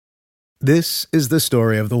This is the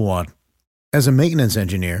story of the one. As a maintenance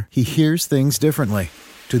engineer, he hears things differently.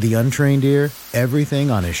 To the untrained ear,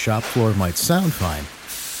 everything on his shop floor might sound fine,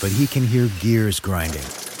 but he can hear gears grinding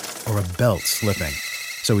or a belt slipping.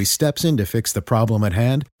 So he steps in to fix the problem at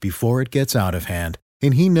hand before it gets out of hand.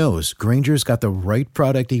 And he knows Grainger's got the right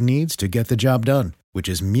product he needs to get the job done, which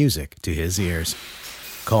is music to his ears.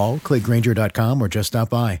 Call, click Grainger.com, or just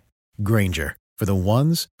stop by. Grainger, for the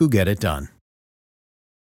ones who get it done.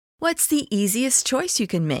 What's the easiest choice you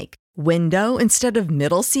can make? Window instead of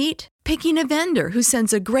middle seat? Picking a vendor who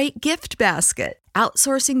sends a great gift basket?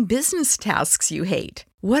 Outsourcing business tasks you hate?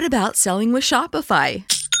 What about selling with Shopify?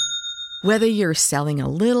 Whether you're selling a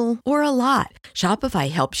little or a lot,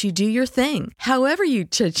 Shopify helps you do your thing, however you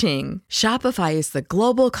cha-ching. Shopify is the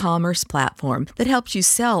global commerce platform that helps you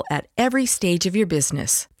sell at every stage of your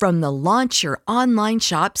business. From the launch your online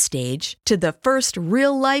shop stage to the first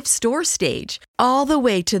real-life store stage, all the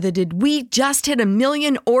way to the did we just hit a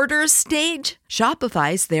million orders stage.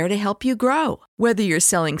 Shopify's there to help you grow. Whether you're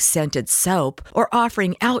selling scented soap or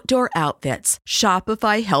offering outdoor outfits,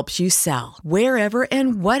 Shopify helps you sell. Wherever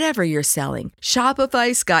and whatever you're selling,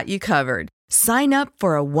 Shopify's got you covered. Sign up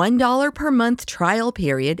for a $1 per month trial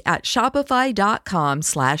period at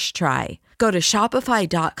shopify.com/try. Go to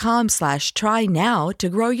shopify.com/try now to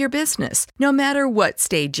grow your business, no matter what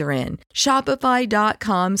stage you're in.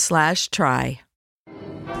 Shopify.com/try.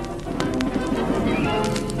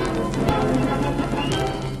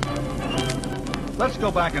 Let's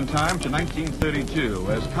go back in time to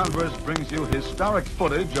 1932 as Converse brings you historic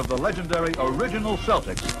footage of the legendary original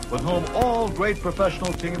Celtics with whom all great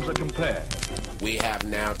professional teams are compared. We have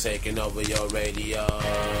now taken over your radio.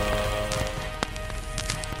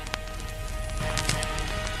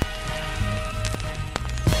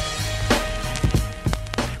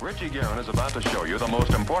 Richie Guerin is about to show you the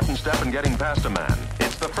most important step in getting past a man.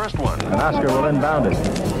 It's the first one. And Oscar will inbound it.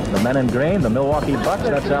 The men in green, the Milwaukee Bucks,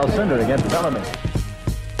 that's Alcindor against Bellamy.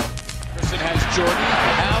 Has Jordan.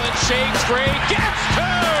 Allen shakes free. Gets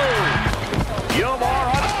two! Gilmore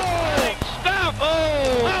on Stop!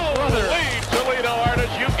 lead Toledo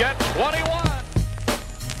Artists. You get 21.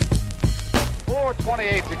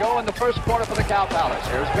 4:28 to go in the first quarter for the Cow Palace.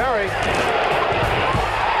 Here's Berry.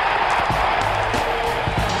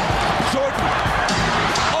 Jordan.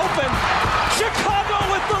 Open. Chicago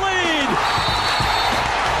with the lead.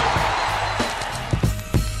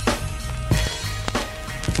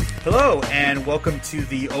 Hello, and welcome to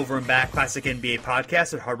the Over and Back Classic NBA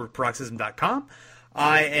podcast at HardwoodParoxysm.com.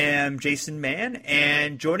 I am Jason Mann,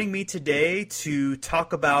 and joining me today to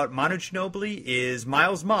talk about Manu Ginobili is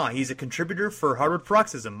Miles Ma. He's a contributor for Hardwood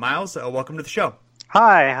Paroxysm. Miles, welcome to the show.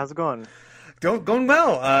 Hi, how's it going? Going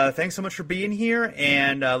well. Thanks so much for being here,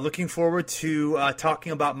 and looking forward to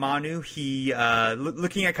talking about Manu. He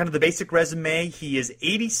looking at kind of the basic resume. He is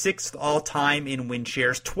 86th all-time in win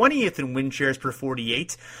shares, 20th in win shares per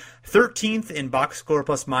 48, 13th in box score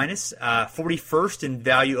plus minus, 41st in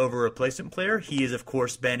value over replacement player. He has, of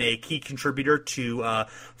course, been a key contributor to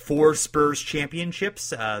 4 Spurs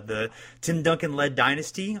championships, the Tim Duncan-led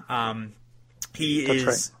dynasty. He That's is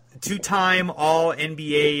right. Two-time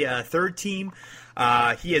All-NBA third team.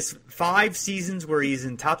 He has 5 seasons where he's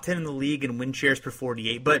in top 10 in the league in win shares per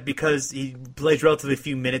 48, but because he plays relatively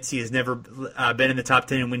few minutes, he has never been in the top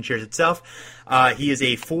 10 in win shares itself. He is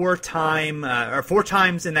a 4 times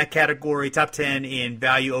in that category, top 10 in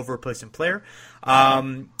value over replacement player.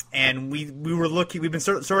 And we've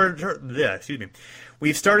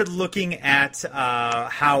started looking at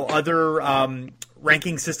how other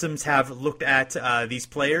ranking systems have looked at these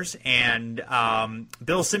players, and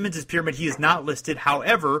Bill Simmons' pyramid, he is not listed.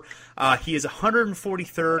 However, he is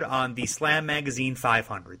 143rd on the Slam Magazine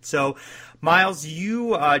 500. So, Miles,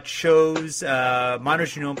 you chose Manu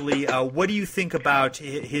Ginobili. What do you think about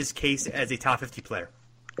his case as a top 50 player?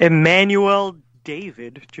 Emmanuel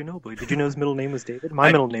David Ginobili. Did you know his middle name was David?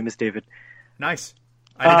 My middle name is David. Nice.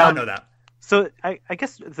 I did not know that. So I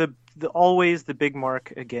guess the always the big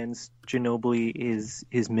mark against Ginobili is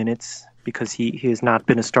his minutes, because he has not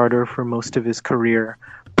been a starter for most of his career.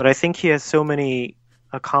 But I think he has so many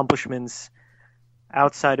accomplishments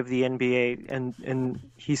outside of the NBA, and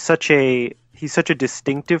he's such a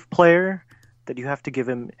distinctive player that you have to give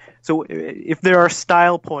him. So if there are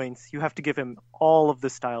style points, you have to give him all of the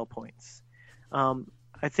style points.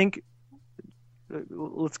 I think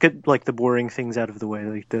let's get like the boring things out of the way,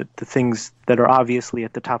 like the things that are obviously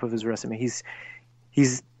at the top of his resume. He's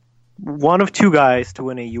one of 2 guys to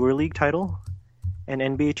win a EuroLeague title, an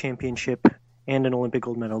NBA championship, and an Olympic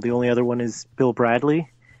gold medal. The only other one is Bill Bradley.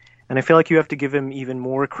 And I feel like you have to give him even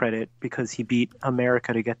more credit because he beat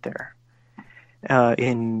America to get there.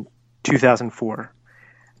 In 2004.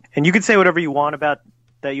 And you could say whatever you want about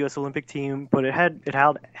that U.S. Olympic team, but it had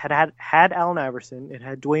Allen Iverson, it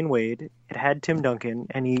had Dwayne Wade, it had Tim Duncan,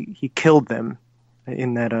 and he killed them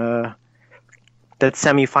in that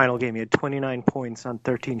semifinal game. He had 29 points on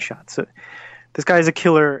 13 shots. So this guy is a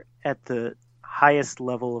killer at the highest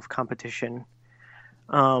level of competition.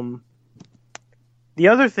 The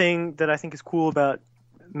other thing that I think is cool about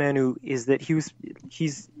Manu is that he's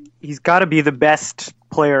got to be the best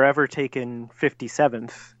player ever taken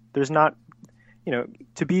 57th. There's not,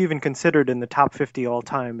 to be even considered in the top 50 all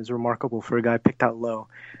time is remarkable for a guy picked out low.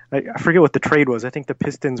 I forget what the trade was. I think the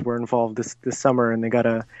Pistons were involved this summer, and they got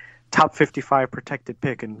a top 55 protected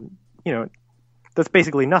pick, and that's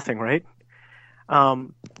basically nothing, right?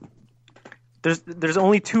 There's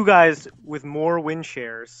only two guys with more win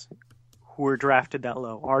shares who were drafted that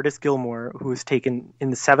low. Artis Gilmore, who was taken in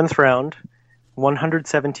the 7th round,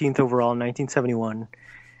 117th overall in 1971,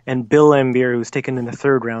 and Bill Laimbeer, who was taken in the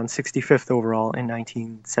 3rd round, 65th overall in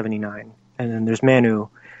 1979. And then there's Manu,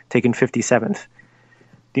 taken 57th.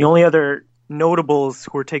 The only other notables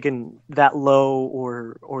who were taken that low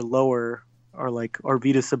or lower are like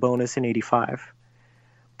Arvydas Sabonis in 85.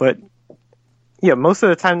 But yeah, most of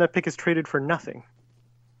the time that pick is traded for nothing.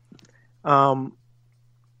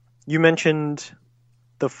 You mentioned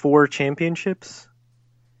the 4 championships.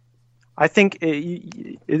 I think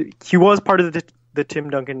he was part of the Tim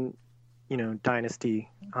Duncan, dynasty,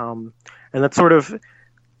 and that's sort of,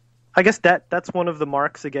 I guess that's one of the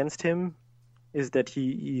marks against him, is that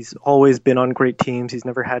he's always been on great teams. He's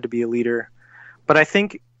never had to be a leader. But I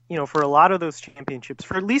think, for a lot of those championships,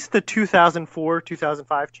 for at least the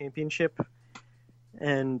 2004-2005 championship,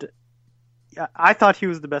 and I thought he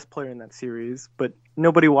was the best player in that series, but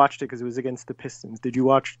nobody watched it because it was against the Pistons. Did you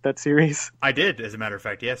watch that series? I did, as a matter of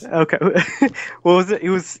fact, yes. Okay. Well, it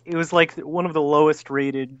was like one of the lowest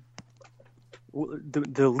rated,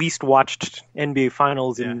 the least watched NBA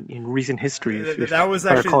Finals in recent history, if I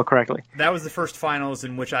recall correctly. That was the first finals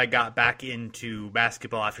in which I got back into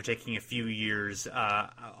basketball after taking a few years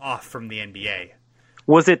off from the NBA.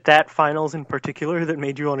 Was it that finals in particular that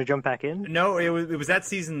made you want to jump back in? No, it was that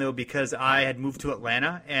season, though, because I had moved to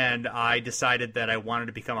Atlanta, and I decided that I wanted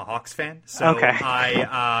to become a Hawks fan. So okay.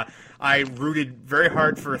 I rooted very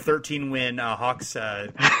hard for a 13-win Hawks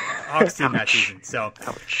team that season. So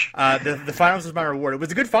the finals was my reward. It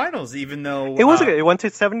was a good finals, even though... It was good. It went to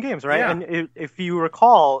 7 games, right? Yeah. And if you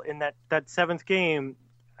recall, in that 7th game,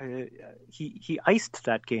 he iced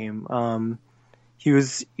that game. He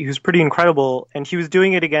was pretty incredible, and he was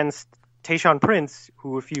doing it against Tayshaun Prince,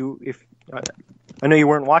 who I know you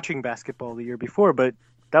weren't watching basketball the year before, but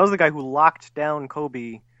that was the guy who locked down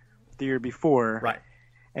Kobe the year before, right?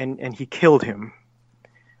 And he killed him.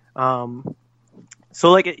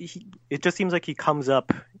 So like it just seems like he comes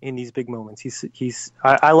up in these big moments.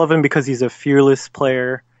 I love him because he's a fearless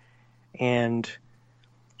player, and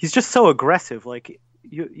he's just so aggressive. Like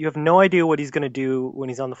you have no idea what he's going to do when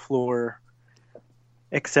he's on the floor.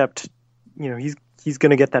 Except, he's going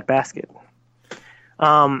to get that basket.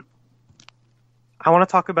 I want to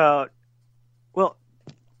talk about. Well,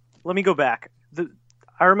 let me go back.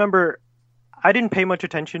 I remember I didn't pay much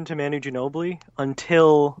attention to Manu Ginobili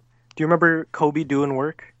until. Do you remember Kobe Doing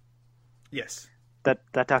Work? Yes. That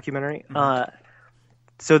documentary. Mm-hmm.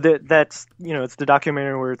 So that's it's the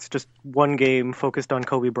documentary where it's just one game focused on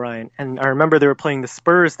Kobe Bryant, and I remember they were playing the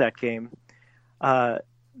Spurs that game.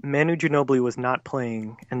 Manu Ginobili was not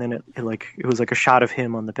playing, and then it was like a shot of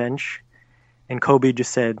him on the bench, and Kobe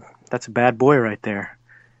just said, "That's a bad boy right there."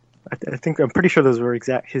 I'm pretty sure those were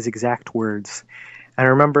his exact words, and I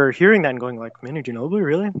remember hearing that and going like, "Manu Ginobili,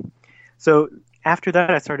 really?" So after that,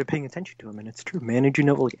 I started paying attention to him, and it's true. Manu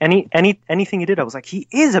Ginobili, anything he did, I was like, he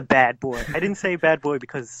is a bad boy. I didn't say bad boy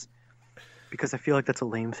because I feel like that's a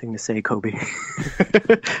lame thing to say, Kobe.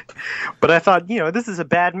 But I thought, this is a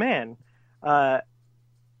bad man.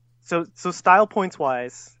 So style points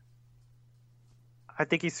wise, I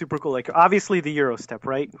think he's super cool. Like obviously the Euro step,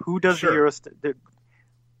 right? Who does the Euro step?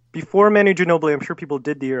 Before Manu Ginobili, I'm sure people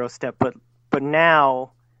did the Euro step, but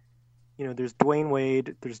now, there's Dwayne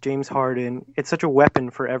Wade, there's James Harden. It's such a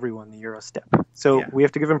weapon for everyone, the Euro step. So we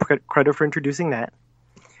have to give him credit for introducing that.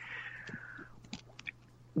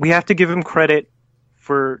 We have to give him credit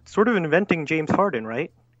for sort of inventing James Harden,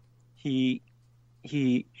 right? He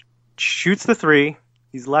shoots the 3.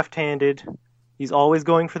 He's left-handed. He's always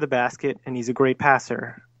going for the basket, and he's a great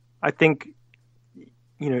passer. I think,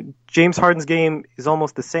 James Harden's game is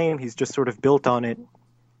almost the same. He's just sort of built on it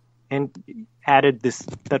and added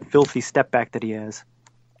that filthy step back that he has.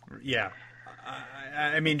 Yeah.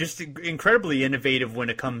 I mean, just incredibly innovative when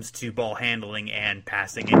it comes to ball handling and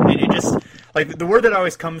passing. And it just, like, the word that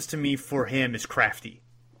always comes to me for him is crafty.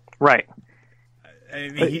 Right. I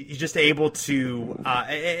mean, he's just able to,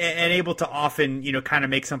 and able to often, kind of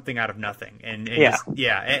make something out of nothing. And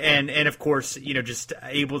of course, just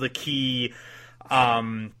able to key,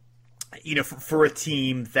 for a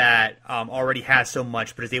team that already has so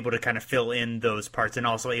much, but is able to kind of fill in those parts, and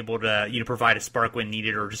also able to provide a spark when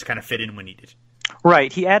needed, or just kind of fit in when needed.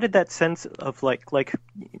 Right. He added that sense of like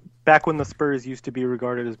back when the Spurs used to be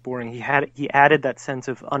regarded as boring. He added that sense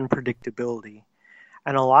of unpredictability,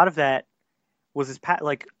 and a lot of that was his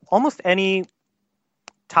like almost any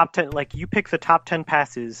top 10. Like you pick the top 10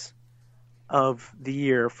 passes of the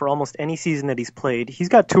year for almost any season that he's played. He's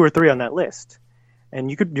got 2 or 3 on that list. And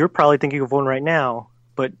you're probably thinking of one right now,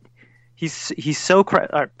 but he's so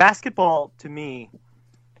basketball to me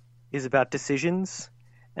is about decisions,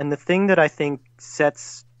 and the thing that I think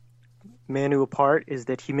sets Manu apart is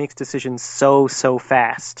that he makes decisions so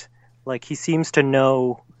fast. Like he seems to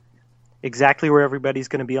know exactly where everybody's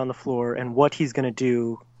going to be on the floor and what he's going to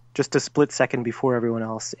do just a split second before everyone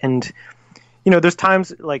else. And there's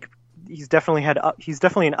times like he's definitely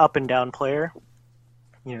an up and down player.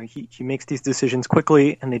 He makes these decisions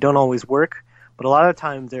quickly, and they don't always work. But a lot of the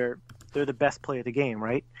time, they're the best play of the game,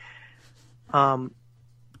 right? I'm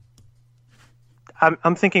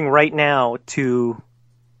thinking right now to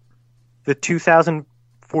the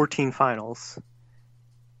 2014 finals,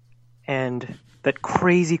 and that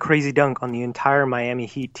crazy dunk on the entire Miami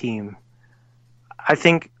Heat team. I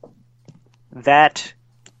think that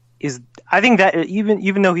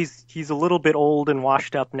even though he's a little bit old and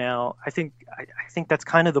washed up now, I think that's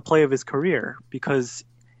kind of the play of his career, because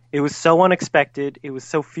it was so unexpected, it was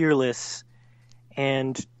so fearless,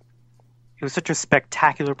 and it was such a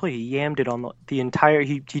spectacular play. He yammed it on the entire.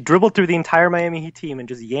 He dribbled through the entire Miami Heat team and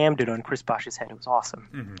just yammed it on Chris Bosh's head. It was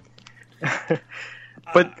awesome. Mm-hmm.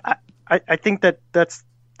 But I think that's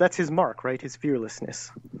his mark, right? His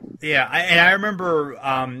fearlessness. Yeah, I remember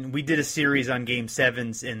we did a series on Game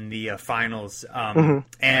 7s in the finals,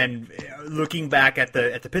 and looking back at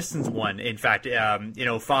the Pistons one, in fact,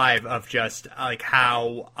 5, of just like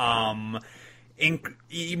how,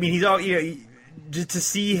 he's all, just to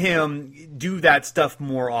see him do that stuff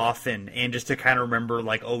more often, and just to kind of remember,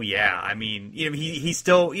 like, oh yeah, I mean, he's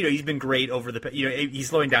still, he's been great over the, he's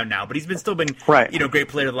slowing down now, but he's still been, right. Great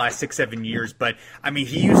player the last 6-7 years. But I mean,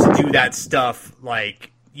 he used to do that stuff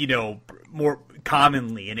like, more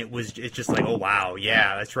commonly, and it's just like, oh wow,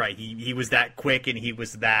 yeah, that's right. He was that quick, and he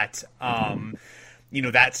was that,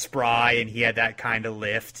 that spry, and he had that kind of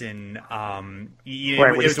lift, and right,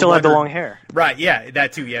 he still had the long hair. Right, yeah,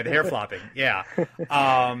 that too. Yeah, the hair flopping. Yeah,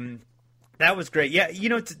 that was great. Yeah,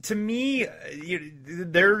 to me,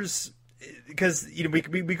 there's. Because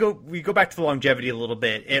we go back to the longevity a little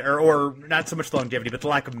bit, or not so much the longevity, but the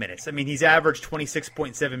lack of minutes. I mean, he's averaged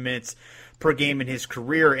 26.7 minutes per game in his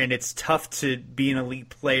career, and it's tough to be an elite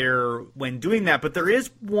player when doing that. But there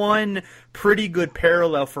is one pretty good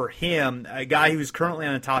parallel for him. A guy who's currently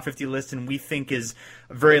on the top 50 list, and we think is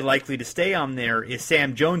very likely to stay on there, is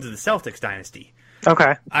Sam Jones of the Celtics dynasty.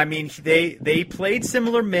 Okay. I mean, they played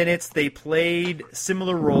similar minutes, they played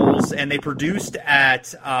similar roles, and they produced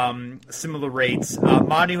at similar rates.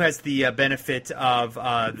 Manu has the benefit of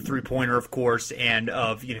the three-pointer, of course, and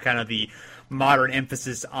of kind of the modern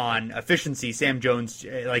emphasis on efficiency. Sam Jones,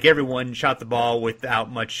 like everyone, shot the ball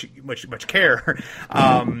without much care.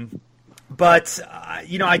 But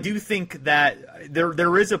I do think that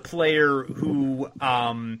there is a player who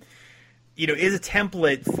is a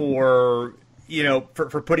template for.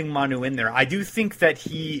 For putting Manu in there. I do think that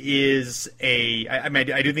he is I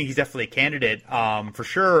do think he's definitely a candidate, for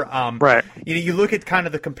sure. Right. You look at kind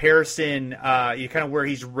of the comparison, kind of where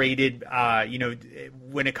he's rated,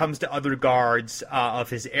 when it comes to other guards of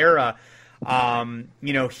his era.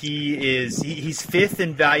 He's fifth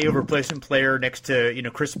in value of replacement player next to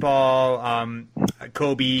Chris Paul,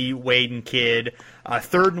 Kobe, Wade, and Kidd.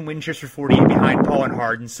 Third in win shares for 48 behind Paul and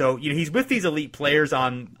Harden. So he's with these elite players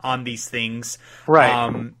on these things,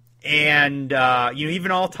 right?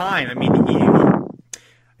 Even all time. I mean,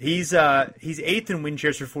 he's eighth in win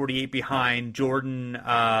shares for 48 behind Jordan,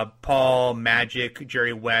 Paul, Magic,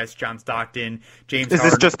 Jerry West, John Stockton, James Harden.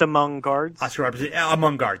 Is this just among guards? Oscar Robertson,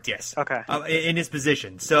 among guards, yes. Okay. In his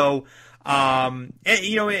position. So,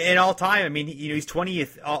 in all time, I mean, he's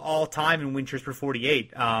 20th all time in win shares per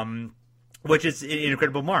 48, which is an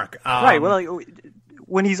incredible mark. Right. Well,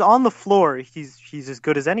 when he's on the floor, he's as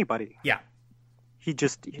good as anybody. Yeah. He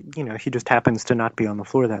just happens to not be on the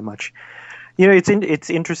floor that much. It's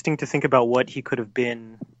interesting to think about what he could have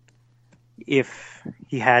been, if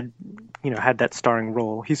he had that starring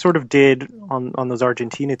role. He sort of did on those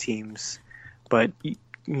Argentina teams, but you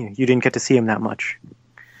didn't get to see him that much.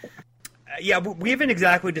 Yeah, we haven't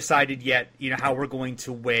exactly decided yet, how we're going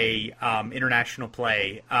to weigh international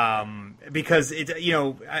play, because it's,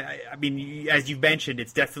 I mean, as you've mentioned,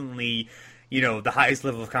 it's definitely, the highest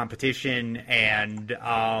level of competition, and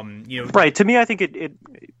right. To me, I think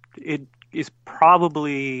it is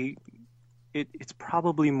probably it's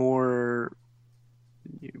probably more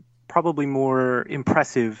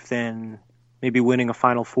impressive than maybe winning a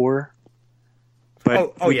Final Four.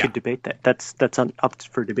 But we could debate that. That's up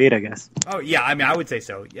for debate, I guess. Oh yeah, I mean, I would say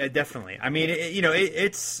so. Yeah, definitely. I mean,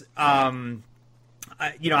 it's I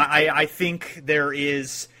think there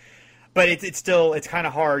is, but it's kind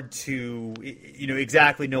of hard to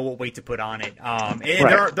exactly know what weight to put on it. And right.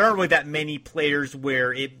 there aren't really that many players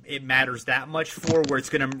where it matters that much for where it's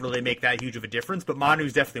going to really make that huge of a difference. But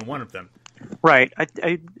Manu's definitely one of them. Right.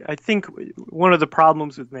 I think one of the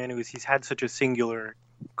problems with Manu is he's had such a singular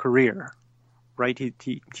career. Right,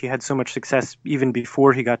 he had so much success even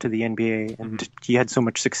before he got to the NBA, and he had so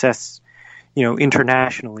much success,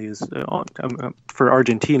 internationally as for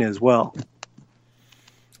Argentina as well.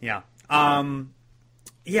 Yeah,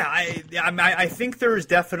 I think there is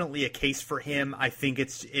definitely a case for him. I think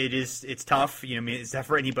it's tough. It's tough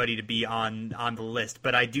for anybody to be on the list,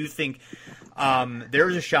 but I do think there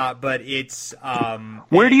is a shot. But it's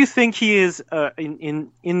where do you think he is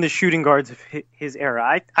in the shooting guards of his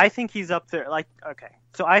era? I think he's up there.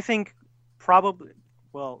 So I think probably.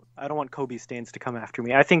 Well, I don't want Kobe stands to come after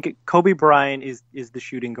me. I think Kobe Bryant is the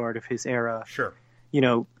shooting guard of his era. Sure.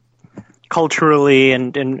 Culturally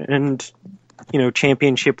and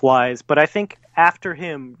championship wise, but I think after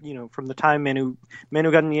him, from the time Manu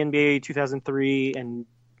got in the NBA 2003, and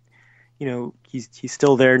he's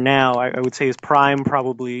still there now. I would say his prime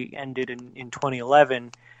probably ended in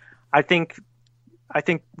 2011. I think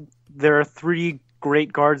there are three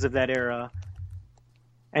great guards of that era,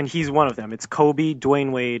 and he's one of them. It's Kobe,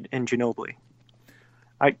 Dwayne Wade, and Ginobili.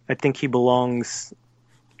 I think he belongs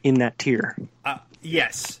in that tier.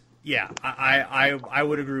 Yes. Yeah, I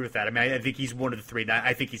would agree with that. I mean, I think he's one of the three.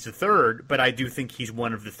 I think he's the third, but I do think he's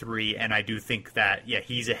one of the three, and I do think that,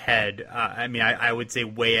 he's ahead. I would say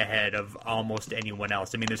way ahead of almost anyone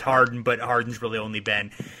else. I mean, there's Harden, but Harden's really only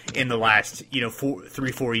been in the last,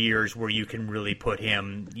 3-4 years where you can really put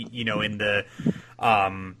him, in the,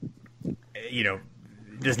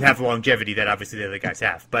 doesn't have the longevity that obviously the other guys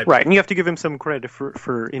have. But right, and you have to give him some credit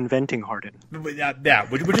for inventing Harden. Yeah,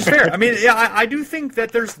 which is fair. I mean, I do think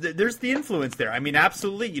that there's the influence there. I mean,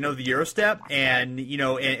 absolutely. The Eurostep and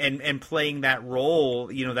and playing that role,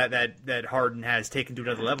 that Harden has taken to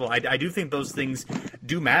another level. I do think those things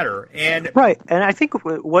do matter. And right, and I think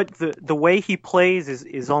what the way he plays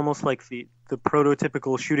is almost like the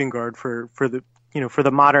prototypical shooting guard for the for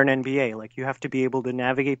the modern NBA. Like, you have to be able to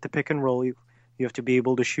navigate the pick and roll. You have to be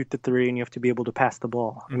able to shoot the three, and you have to be able to pass the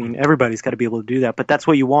ball. I mean, everybody's got to be able to do that, but that's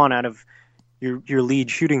what you want out of your lead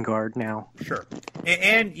shooting guard now. Sure.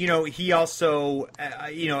 And he also,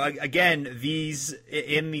 again,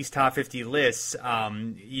 in these top 50 lists,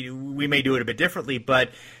 we may do it a bit differently, but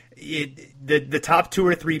the top 2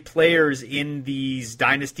 or 3 players in these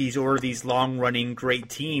dynasties or these long-running great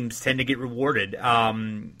teams tend to get rewarded.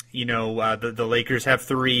 The Lakers have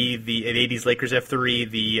 3, the 80s Lakers have 3,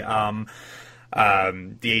 the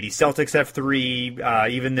 80s Celtics have 3,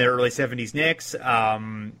 even the early 70s Knicks,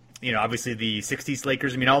 obviously the 60s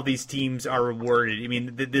Lakers. I mean, all these teams are rewarded. I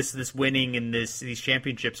mean, this winning and these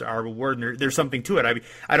championships are rewarded. There's something to it.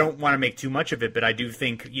 I don't want to make too much of it, but I do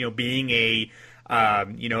think, being a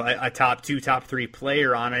top 2, top 3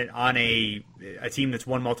 player on a team that's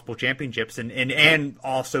won multiple championships and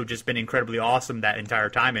also just been incredibly awesome that entire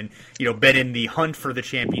time, and been in the hunt for the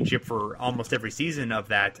championship for almost every season of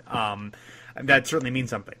that. That certainly means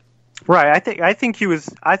something. Right. I think he was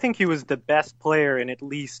the best player in at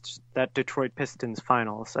least that Detroit Pistons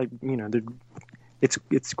finals.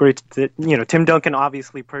 It's great that Tim Duncan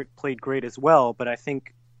obviously played great as well, but I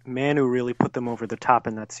think Manu really put them over the top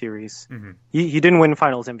in that series. Mm-hmm. He didn't win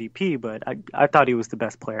Finals MVP, but I thought he was the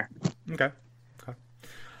best player. Okay.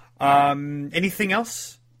 Anything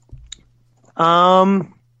else? I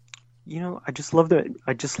just love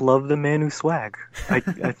the Manu swag. I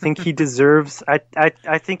think he deserves. I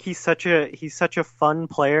think he's such a fun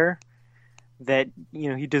player that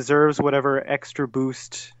he deserves whatever extra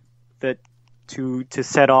boost that to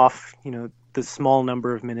set off the small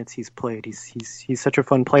number of minutes he's played. He's such a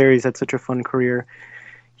fun player. He's had such a fun career.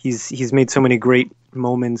 He's made so many great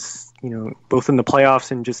moments, both in the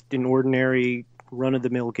playoffs and just in ordinary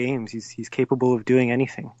run-of-the-mill games. He's capable of doing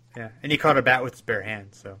anything. Yeah, and he caught a bat with his bare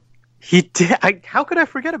hands. So he did. How could I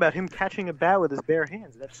forget about him catching a bat with his bare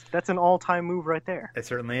hands? That's an all-time move right there. It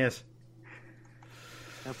certainly is.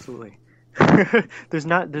 Absolutely. There's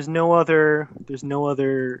no other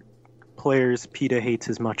players PETA hates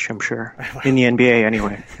as much, I'm sure, in the NBA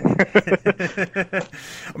anyway.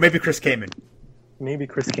 Or maybe Chris Kaman. Maybe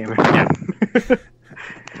Chris Kaman. Yeah.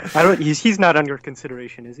 He's not under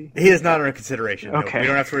consideration, is he? He is not under consideration. Okay. No, we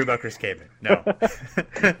don't have to worry about Chris Kaman. No.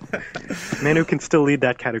 Man who can still lead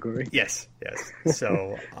that category. Yes.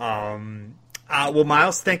 So, well,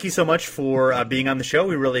 Miles, thank you so much for being on the show.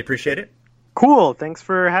 We really appreciate it. Cool. Thanks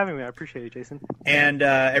for having me. I appreciate it, Jason. And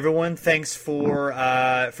everyone, thanks for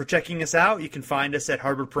checking us out. You can find us at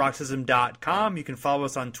harborparoxysm.com. You can follow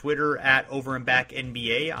us on Twitter at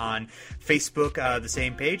OverAndBackNBA, on Facebook, the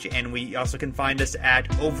same page. And we also can find us at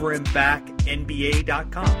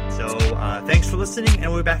overandbacknba.com. So thanks for listening,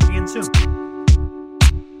 and we'll be back again soon.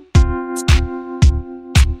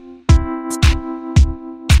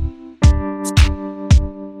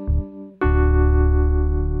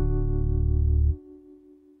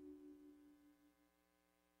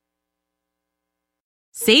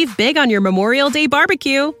 Save big on your Memorial Day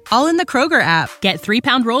barbecue, all in the Kroger app. Get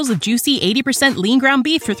 3-pound rolls of juicy 80% lean ground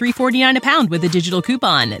beef for $3.49 a pound with a digital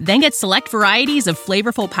coupon. Then get select varieties of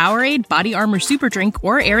flavorful Powerade, Body Armor Super Drink,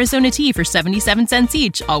 or Arizona tea for 77 cents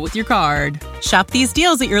each, all with your card. Shop these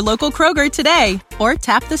deals at your local Kroger today, or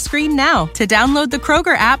tap the screen now to download the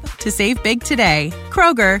Kroger app to save big today.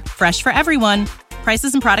 Kroger, fresh for everyone.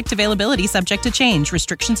 Prices and product availability subject to change.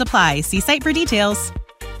 Restrictions apply. See site for details.